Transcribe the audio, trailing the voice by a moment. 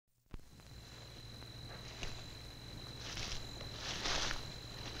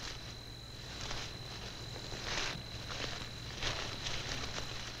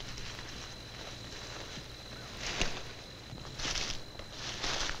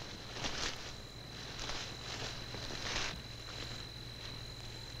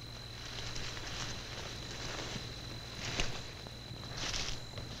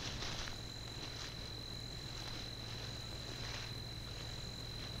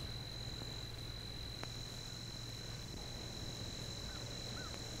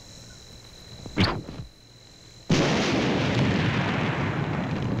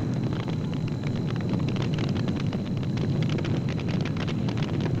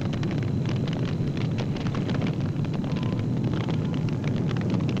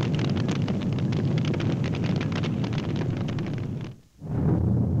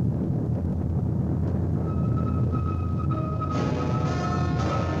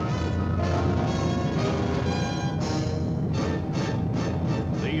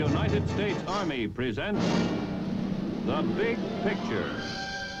United States Army presents The Big Picture,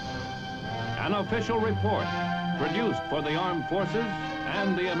 an official report produced for the armed forces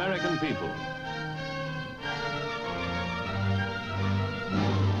and the American people.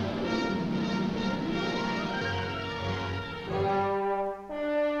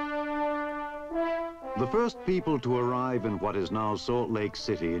 The first people to arrive in what is now Salt Lake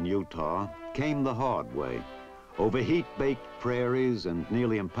City in Utah came the hard way, over heat-baked prairies and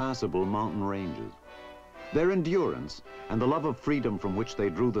nearly impassable mountain ranges. Their endurance and the love of freedom from which they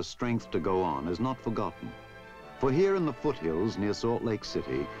drew the strength to go on is not forgotten. For here in the foothills near Salt Lake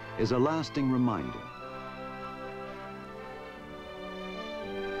City is a lasting reminder.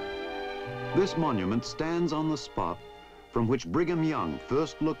 This monument stands on the spot from which Brigham Young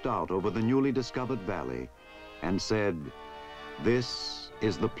first looked out over the newly discovered valley and said, "This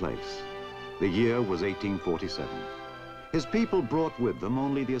is the place." The year was 1847. His people brought with them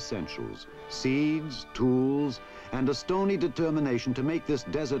only the essentials, seeds, tools, and a stony determination to make this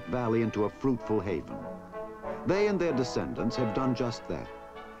desert valley into a fruitful haven. They and their descendants have done just that.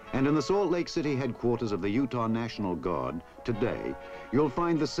 And in the Salt Lake City headquarters of the Utah National Guard, today, you'll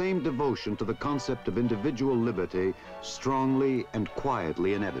find the same devotion to the concept of individual liberty strongly and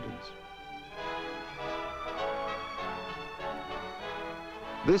quietly in evidence.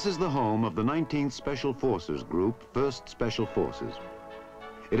 This is the home of the 19th Special Forces Group, 1st Special Forces.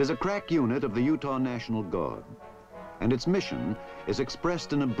 It is a crack unit of the Utah National Guard, and its mission is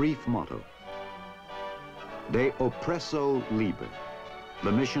expressed in a brief motto: De oppresso liber,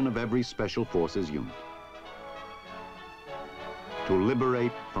 the mission of every Special Forces unit: to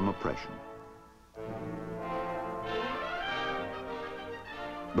liberate from oppression.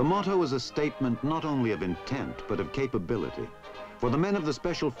 The motto is a statement not only of intent, but of capability. For the men of the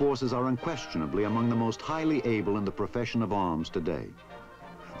Special Forces are unquestionably among the most highly able in the profession of arms today.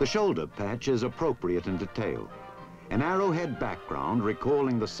 The shoulder patch is appropriate in detail. An arrowhead background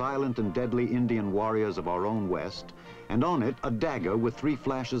recalling the silent and deadly Indian warriors of our own West, and on it a dagger with 3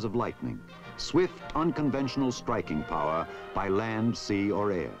 flashes of lightning, swift, unconventional striking power by land, sea,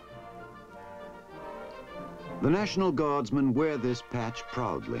 or air. The National Guardsmen wear this patch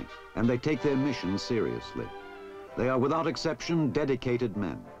proudly, and they take their mission seriously. They are without exception dedicated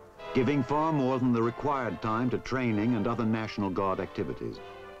men, giving far more than the required time to training and other National Guard activities.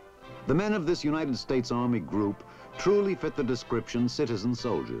 The men of this United States Army group truly fit the description citizen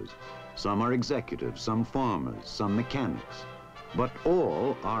soldiers. Some are executives, some farmers, some mechanics, but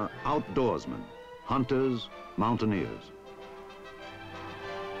all are outdoorsmen, hunters, mountaineers.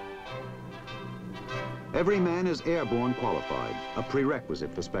 Every man is airborne qualified, a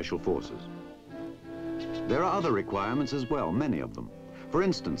prerequisite for Special Forces. There are other requirements as well, many of them. For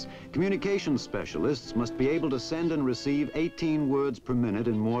instance, communications specialists must be able to send and receive 18 words per minute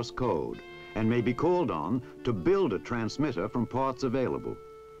in Morse code, and may be called on to build a transmitter from parts available.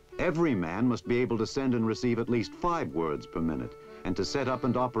 Every man must be able to send and receive at least 5 words per minute, and to set up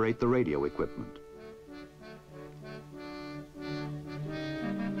and operate the radio equipment.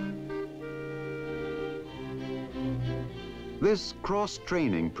 This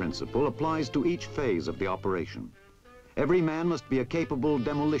cross-training principle applies to each phase of the operation. Every man must be a capable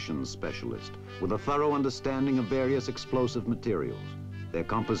demolition specialist with a thorough understanding of various explosive materials, their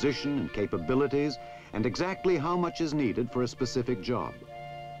composition and capabilities, and exactly how much is needed for a specific job.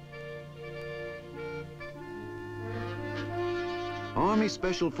 Army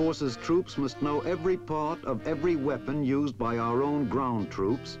Special Forces troops must know every part of every weapon used by our own ground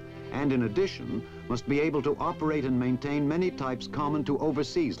troops, and in addition, must be able to operate and maintain many types common to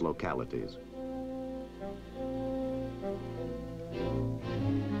overseas localities.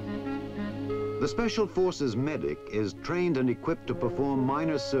 The Special Forces medic is trained and equipped to perform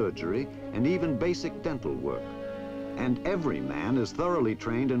minor surgery and even basic dental work. And every man is thoroughly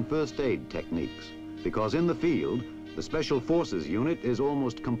trained in first aid techniques, because in the field, the Special Forces unit is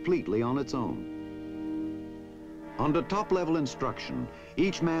almost completely on its own. Under top-level instruction,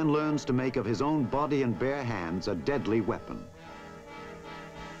 each man learns to make of his own body and bare hands a deadly weapon.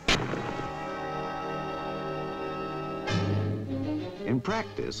 In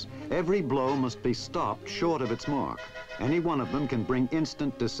practice, every blow must be stopped short of its mark. Any one of them can bring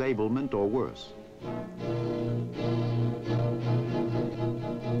instant disablement or worse.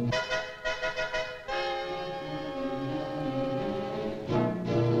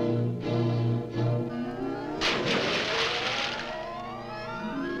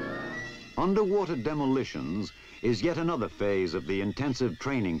 Underwater demolitions is yet another phase of the intensive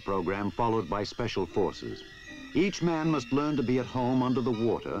training program followed by Special Forces. Each man must learn to be at home under the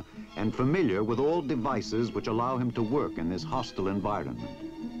water and familiar with all devices which allow him to work in this hostile environment.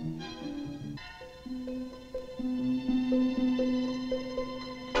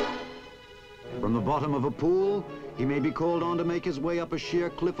 bottom of a pool, he may be called on to make his way up a sheer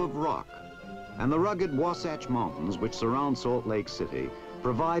cliff of rock. And the rugged Wasatch Mountains, which surround Salt Lake City,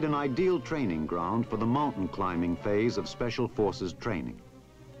 provide an ideal training ground for the mountain climbing phase of Special Forces training.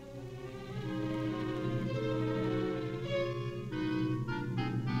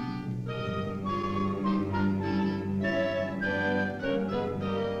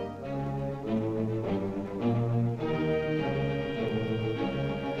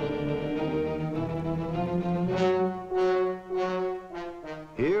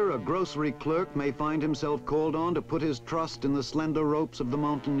 Here, a grocery clerk may find himself called on to put his trust in the slender ropes of the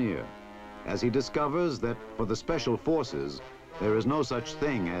mountaineer, as he discovers that for the Special Forces, there is no such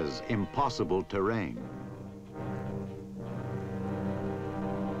thing as impossible terrain.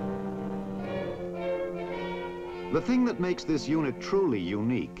 The thing that makes this unit truly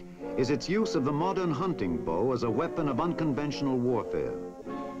unique is its use of the modern hunting bow as a weapon of unconventional warfare.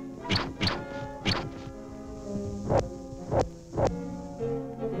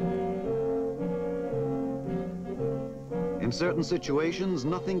 In certain situations,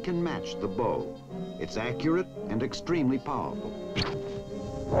 nothing can match the bow. It's accurate and extremely powerful.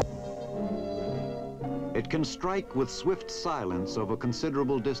 It can strike with swift silence over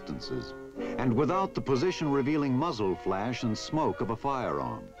considerable distances, and without the position-revealing muzzle flash and smoke of a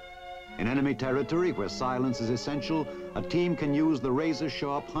firearm. In enemy territory where silence is essential, a team can use the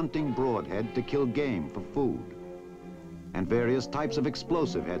razor-sharp hunting broadhead to kill game for food. And various types of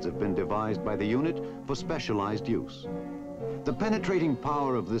explosive heads have been devised by the unit for specialized use. The penetrating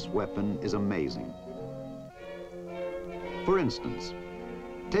power of this weapon is amazing. For instance,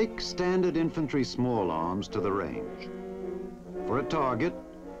 take standard infantry small arms to the range. For a target,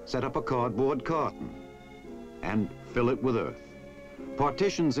 set up a cardboard carton and fill it with earth.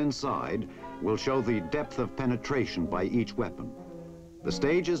 Partitions inside will show the depth of penetration by each weapon. The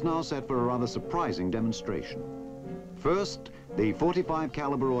stage is now set for a rather surprising demonstration. First, the .45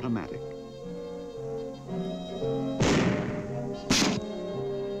 caliber automatic.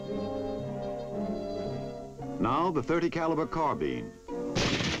 Now the .30 caliber carbine.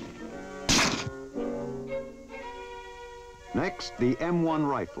 Next, the M1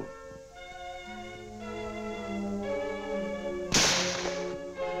 rifle.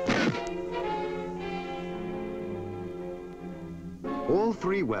 All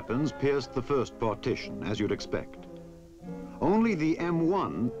three weapons pierced the first partition, as you'd expect. Only the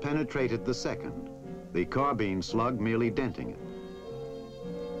M1 penetrated the second, the carbine slug merely denting it.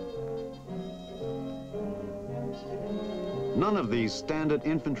 None of these standard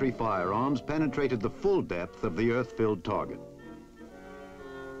infantry firearms penetrated the full depth of the earth-filled target.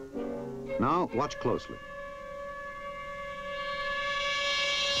 Now, watch closely.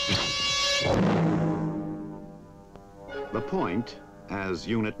 The point, as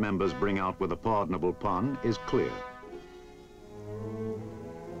unit members bring out with a pardonable pun, is clear.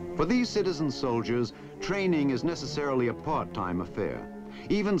 For these citizen soldiers, training is necessarily a part-time affair.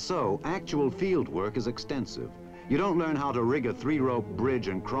 Even so, actual field work is extensive. You don't learn how to rig a three-rope bridge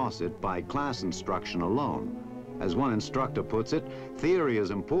and cross it by class instruction alone. As one instructor puts it, theory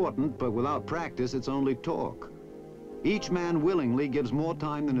is important, but without practice, it's only talk. Each man willingly gives more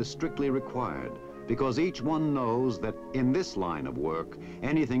time than is strictly required, because each one knows that in this line of work,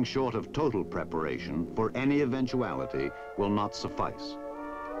 anything short of total preparation for any eventuality will not suffice.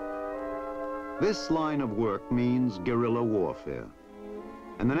 This line of work means guerrilla warfare.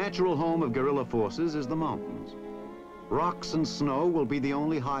 And the natural home of guerrilla forces is the mountains. Rocks and snow will be the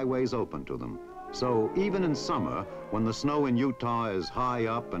only highways open to them. So even in summer, when the snow in Utah is high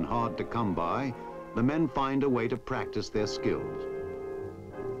up and hard to come by, the men find a way to practice their skills.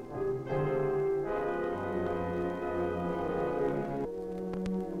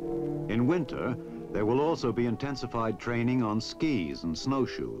 In winter, there will also be intensified training on skis and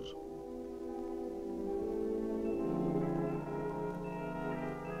snowshoes.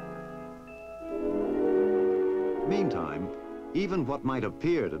 Meantime, even what might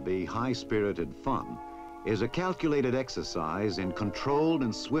appear to be high-spirited fun is a calculated exercise in controlled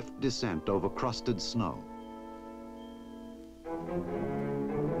and swift descent over crusted snow.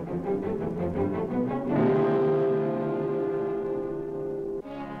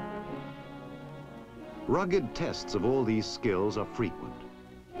 Rugged tests of all these skills are frequent.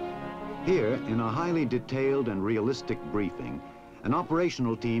 Here, in a highly detailed and realistic briefing, an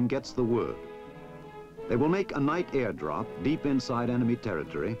operational team gets the word. They will make a night airdrop deep inside enemy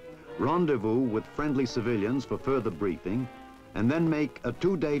territory, rendezvous with friendly civilians for further briefing, and then make a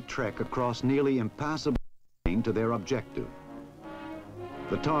 2-day trek across nearly impassable terrain to their objective.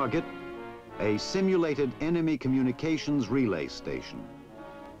 The target, a simulated enemy communications relay station.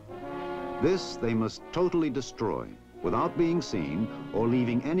 This they must totally destroy without being seen or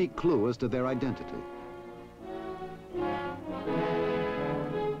leaving any clue as to their identity.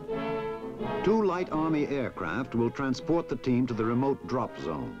 2 light army aircraft will transport the team to the remote drop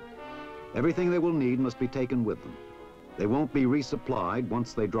zone. Everything they will need must be taken with them. They won't be resupplied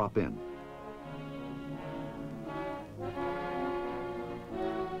once they drop in.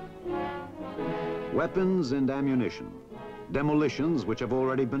 Weapons and ammunition. Demolitions which have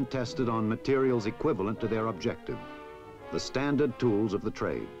already been tested on materials equivalent to their objective. The standard tools of the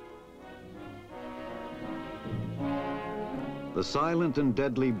trade. The silent and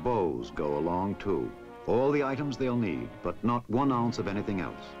deadly bows go along too. All the items they'll need, but not 1 ounce of anything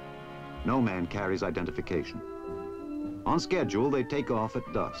else. No man carries identification. On schedule, they take off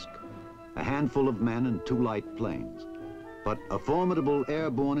at dusk. A handful of men and 2 light planes. But a formidable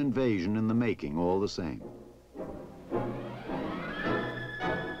airborne invasion in the making all the same.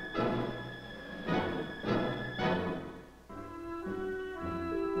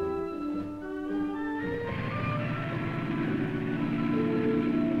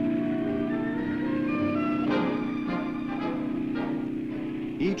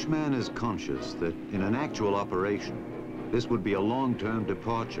 Each man is conscious that in an actual operation, this would be a long-term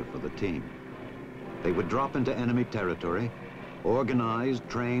departure for the team. They would drop into enemy territory, organize,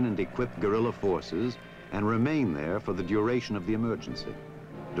 train, and equip guerrilla forces, and remain there for the duration of the emergency,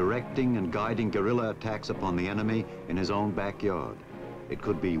 directing and guiding guerrilla attacks upon the enemy in his own backyard. It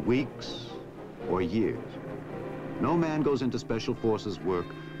could be weeks or years. No man goes into Special Forces work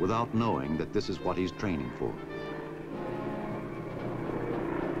without knowing that this is what he's training for.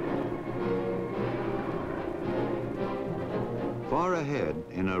 Far ahead,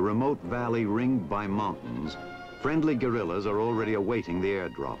 in a remote valley ringed by mountains, friendly guerrillas are already awaiting the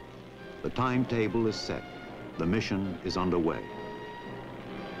airdrop. The timetable is set. The mission is underway.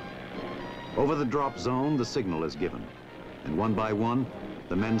 Over the drop zone, the signal is given, and one by one,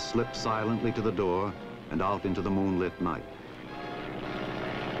 the men slip silently to the door and out into the moonlit night.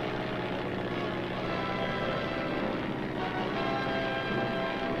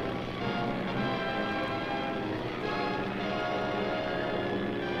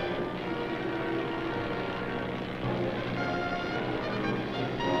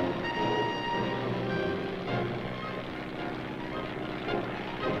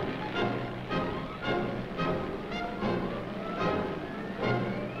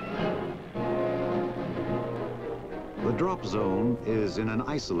 The drop zone is in an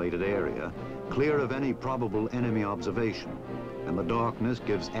isolated area, clear of any probable enemy observation, and the darkness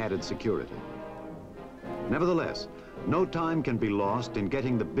gives added security. Nevertheless, no time can be lost in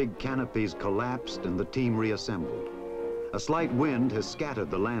getting the big canopies collapsed and the team reassembled. A slight wind has scattered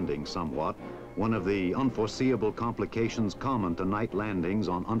the landing somewhat, one of the unforeseeable complications common to night landings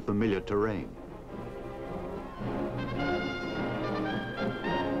on unfamiliar terrain.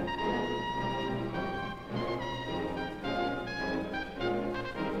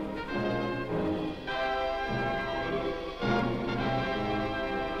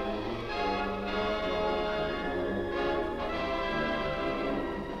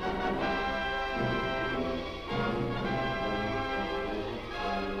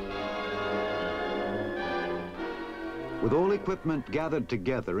 With all equipment gathered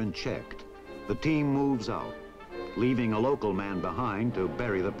together and checked, the team moves out, leaving a local man behind to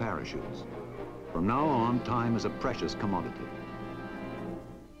bury the parachutes. From now on, time is a precious commodity.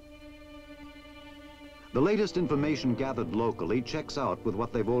 The latest information gathered locally checks out with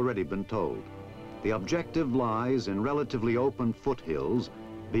what they've already been told. The objective lies in relatively open foothills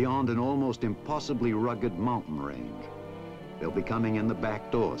beyond an almost impossibly rugged mountain range. They'll be coming in the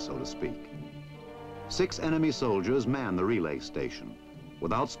back door, so to speak. 6 enemy soldiers man the relay station,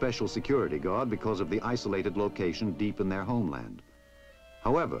 without special security guard because of the isolated location deep in their homeland.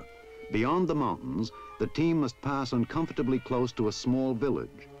 However, beyond the mountains, the team must pass uncomfortably close to a small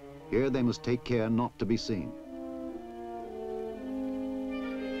village. Here they must take care not to be seen.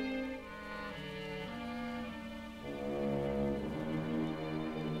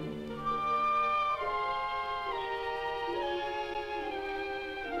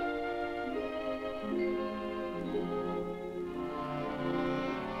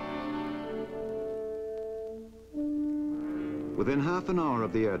 Within half an hour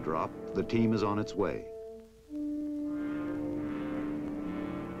of the airdrop, the team is on its way.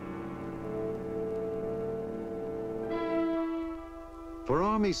 For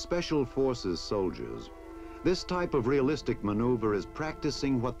Army Special Forces soldiers, this type of realistic maneuver is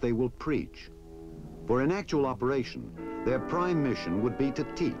practicing what they will preach. For in actual operation, their prime mission would be to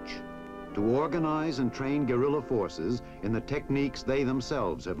teach. to organize and train guerrilla forces in the techniques they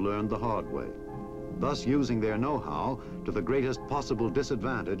themselves have learned the hard way, thus using their know-how to the greatest possible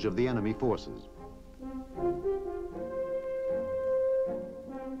disadvantage of the enemy forces.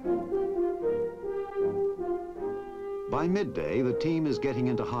 By midday, the team is getting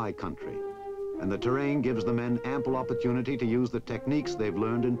into high country, and the terrain gives the men ample opportunity to use the techniques they've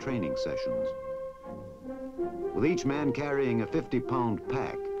learned in training sessions. With each man carrying a 50-pound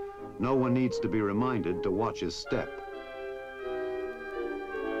pack, no one needs to be reminded to watch his step.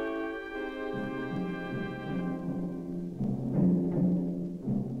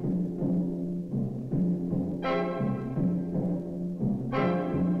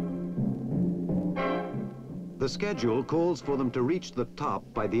 The schedule calls for them to reach the top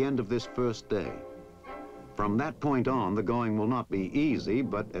by the end of this first day. From that point on, the going will not be easy,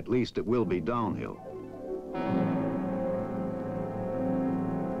 but at least it will be downhill.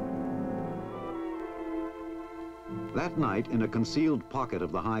 That night, in a concealed pocket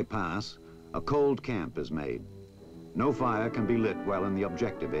of the high pass, a cold camp is made. No fire can be lit while in the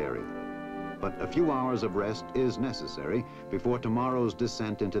objective area, but a few hours of rest is necessary before tomorrow's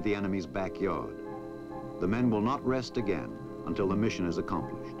descent into the enemy's backyard. The men will not rest again until the mission is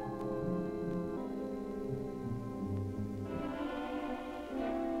accomplished.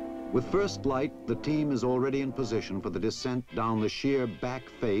 With first light, the team is already in position for the descent down the sheer back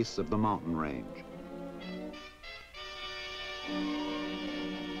face of the mountain range.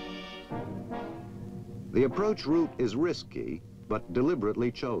 The approach route is risky, but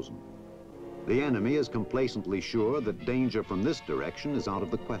deliberately chosen. The enemy is complacently sure that danger from this direction is out of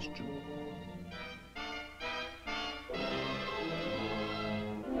the question.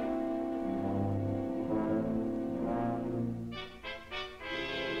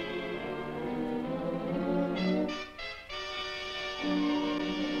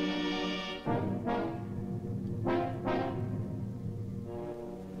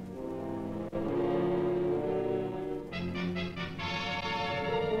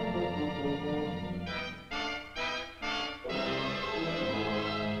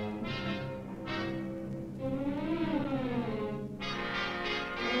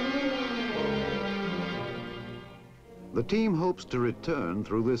 The team hopes to return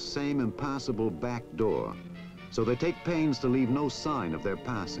through this same impassable back door, so they take pains to leave no sign of their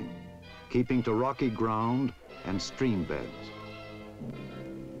passing, keeping to rocky ground and stream beds.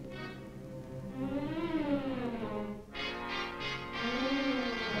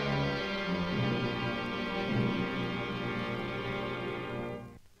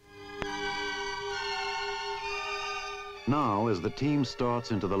 Now, as the team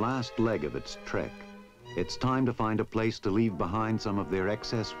starts into the last leg of its trek, it's time to find a place to leave behind some of their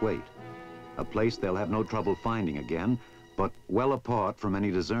excess weight, a place they'll have no trouble finding again, but well apart from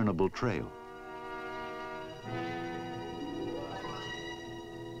any discernible trail.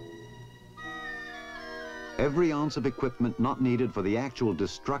 Every ounce of equipment not needed for the actual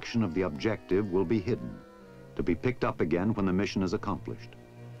destruction of the objective will be hidden, to be picked up again when the mission is accomplished.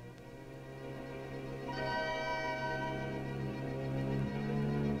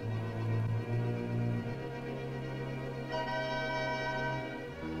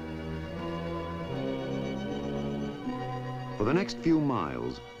 For the next few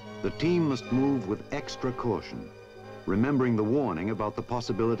miles, the team must move with extra caution, remembering the warning about the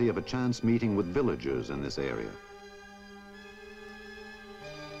possibility of a chance meeting with villagers in this area.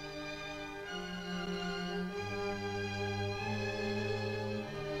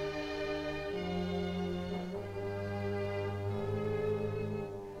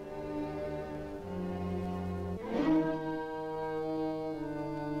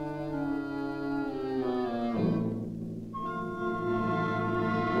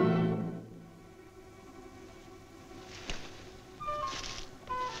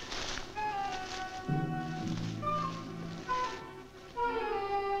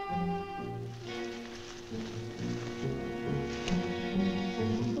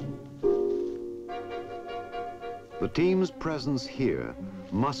 The team's presence here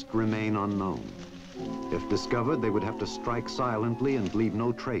must remain unknown. If discovered, they would have to strike silently and leave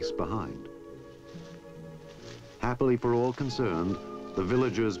no trace behind. Happily for all concerned, the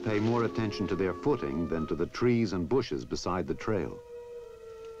villagers pay more attention to their footing than to the trees and bushes beside the trail.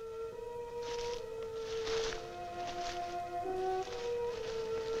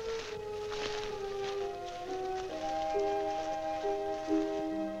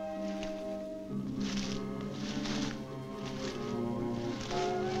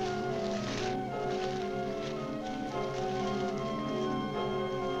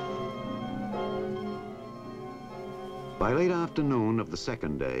 By late afternoon of the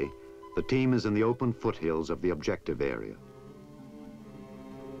second day, The team is in the open foothills of the objective area.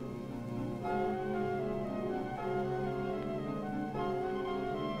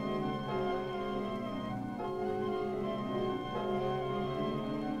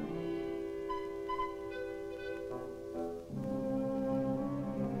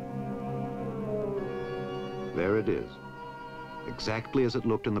 There it is, exactly as it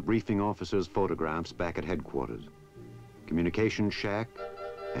looked in the briefing officer's photographs back at headquarters. Communication shack,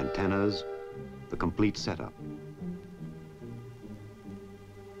 antennas, the complete setup.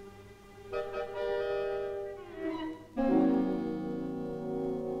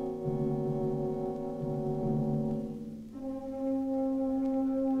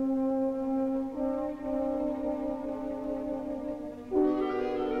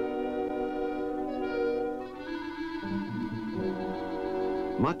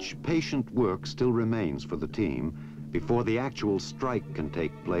 Much patient work still remains for the team before the actual strike can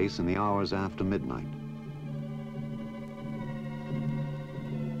take place in the hours after midnight.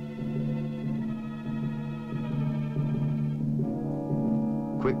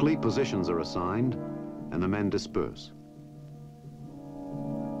 Quickly, positions are assigned and the men disperse.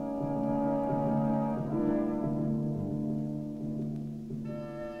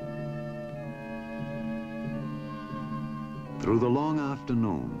 Through the long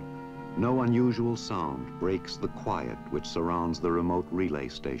afternoon, no unusual sound breaks the quiet which surrounds the remote relay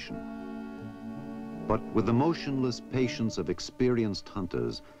station. But with the motionless patience of experienced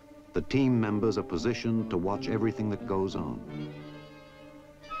hunters, the team members are positioned to watch everything that goes on.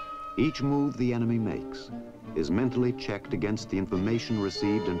 Each move the enemy makes is mentally checked against the information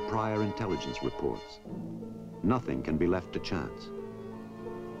received in prior intelligence reports. Nothing can be left to chance.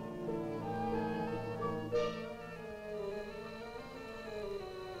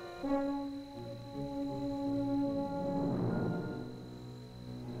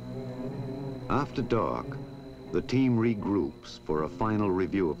 After dark, the team regroups for a final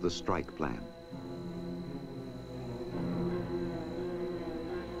review of the strike plan.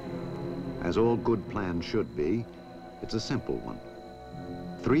 As all good plans should be, it's a simple one.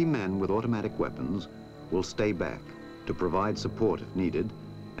 3 men with automatic weapons will stay back to provide support if needed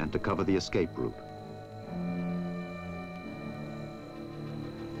and to cover the escape route.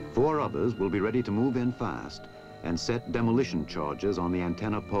 4 others will be ready to move in fast and set demolition charges on the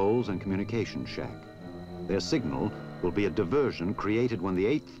antenna poles and communication shack. Their signal will be a diversion created when the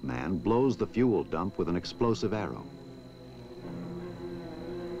 8th man blows the fuel dump with an explosive arrow.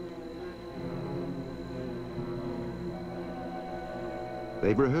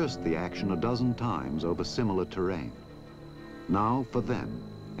 They've rehearsed the action a dozen times over similar terrain. Now, for them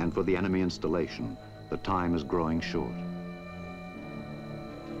and for the enemy installation, the time is growing short.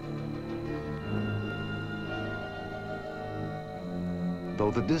 Though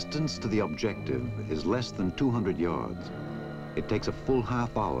the distance to the objective is less than 200 yards, it takes a full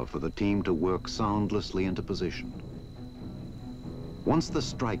half hour for the team to work soundlessly into position. Once the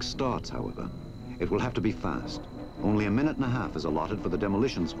strike starts, however, it will have to be fast. Only a minute and a half is allotted for the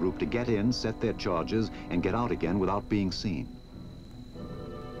demolitions group to get in, set their charges, and get out again without being seen.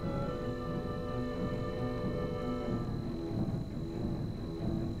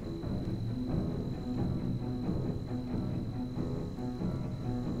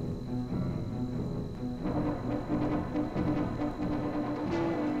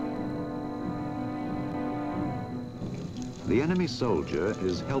 The enemy soldier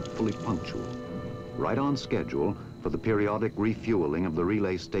is helpfully punctual, right on schedule for the periodic refueling of the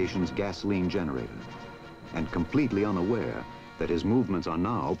relay station's gasoline generator, and completely unaware that his movements are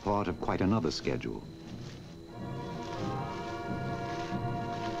now part of quite another schedule.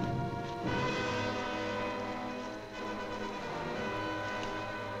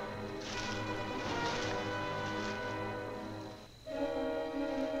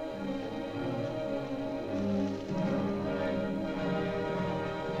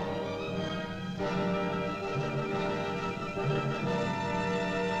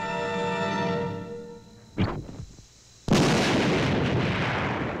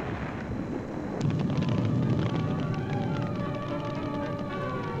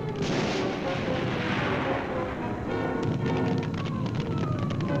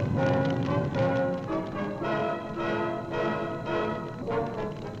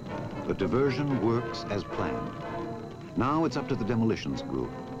 The diversion works as planned. Now it's up to the demolitions group,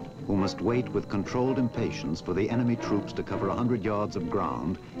 who must wait with controlled impatience for the enemy troops to cover 100 yards of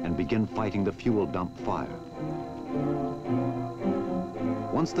ground and begin fighting the fuel dump fire.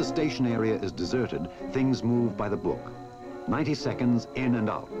 Once the station area is deserted, things move by the book. 90 seconds in and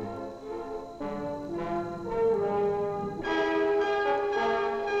out.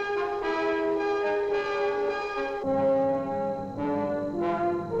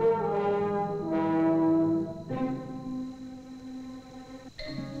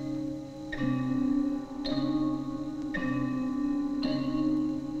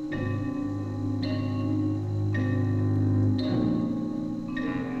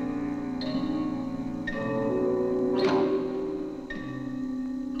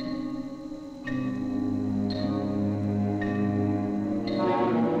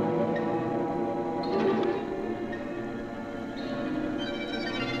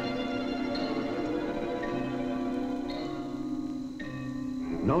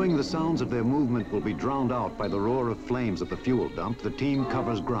 Knowing the sounds of their movement will be drowned out by the roar of flames at the fuel dump, the team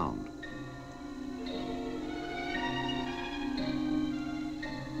covers ground.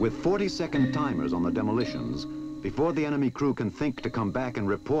 With 40-second timers on the demolitions, before the enemy crew can think to come back and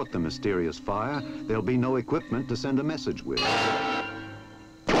report the mysterious fire, there'll be no equipment to send a message with.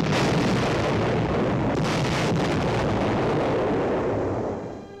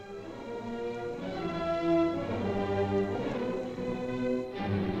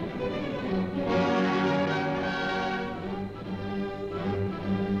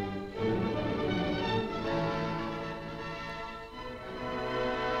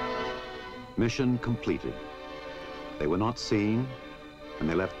 Mission completed. They were not seen, and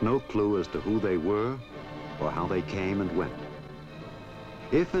they left no clue as to who they were or how they came and went.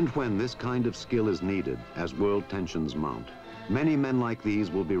 If and when this kind of skill is needed as world tensions mount, many men like these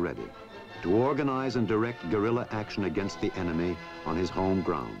will be ready to organize and direct guerrilla action against the enemy on his home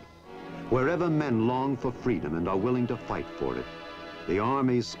ground. Wherever men long for freedom and are willing to fight for it, the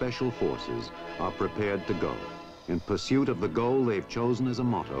Army's special forces are prepared to go in pursuit of the goal they've chosen as a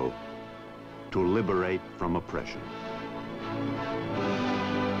motto: to liberate from oppression.